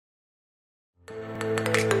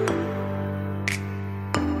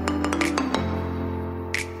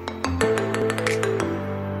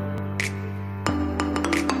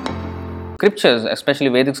Scriptures, especially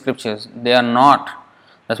Vedic scriptures, they are not.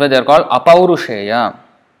 That's why they are called Apaurusheya.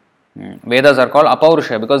 Vedas are called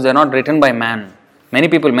Apaurusheya because they are not written by man. Many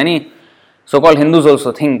people, many so-called Hindus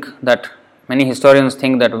also think that, many historians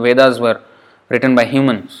think that Vedas were written by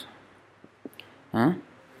humans.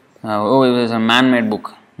 Oh, it is a man-made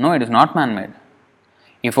book. No, it is not man-made.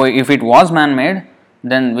 If it was man-made,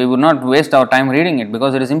 then we would not waste our time reading it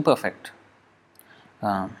because it is imperfect.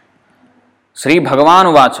 Sri Bhagavan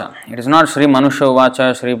Uvacha. It is not Sri Manusha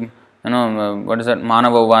Uvacha, Sri, what is that,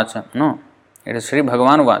 Manava Uvacha. No, it is Sri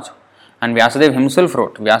Bhagavan Uvacha. And Vyasadeva himself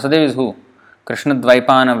wrote. Vyasadeva is who? Krishna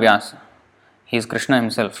Dvaipana Vyasa. He is Krishna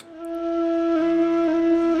himself.